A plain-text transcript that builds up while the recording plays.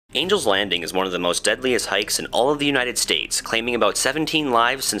Angel's Landing is one of the most deadliest hikes in all of the United States, claiming about 17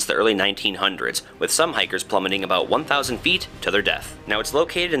 lives since the early 1900s, with some hikers plummeting about 1,000 feet to their death. Now, it's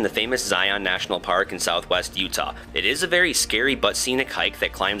located in the famous Zion National Park in southwest Utah. It is a very scary but scenic hike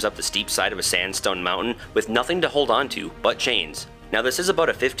that climbs up the steep side of a sandstone mountain with nothing to hold on to but chains. Now, this is about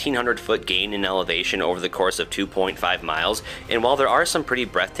a 1,500-foot gain in elevation over the course of 2.5 miles, and while there are some pretty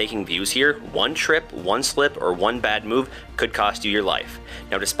breathtaking views here, one trip, one slip, or one bad move could cost you your life.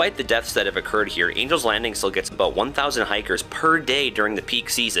 Now, despite the deaths that have occurred here, Angel's Landing still gets about 1,000 hikers per day during the peak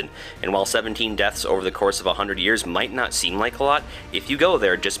season, and while 17 deaths over the course of 100 years might not seem like a lot, if you go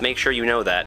there, just make sure you know that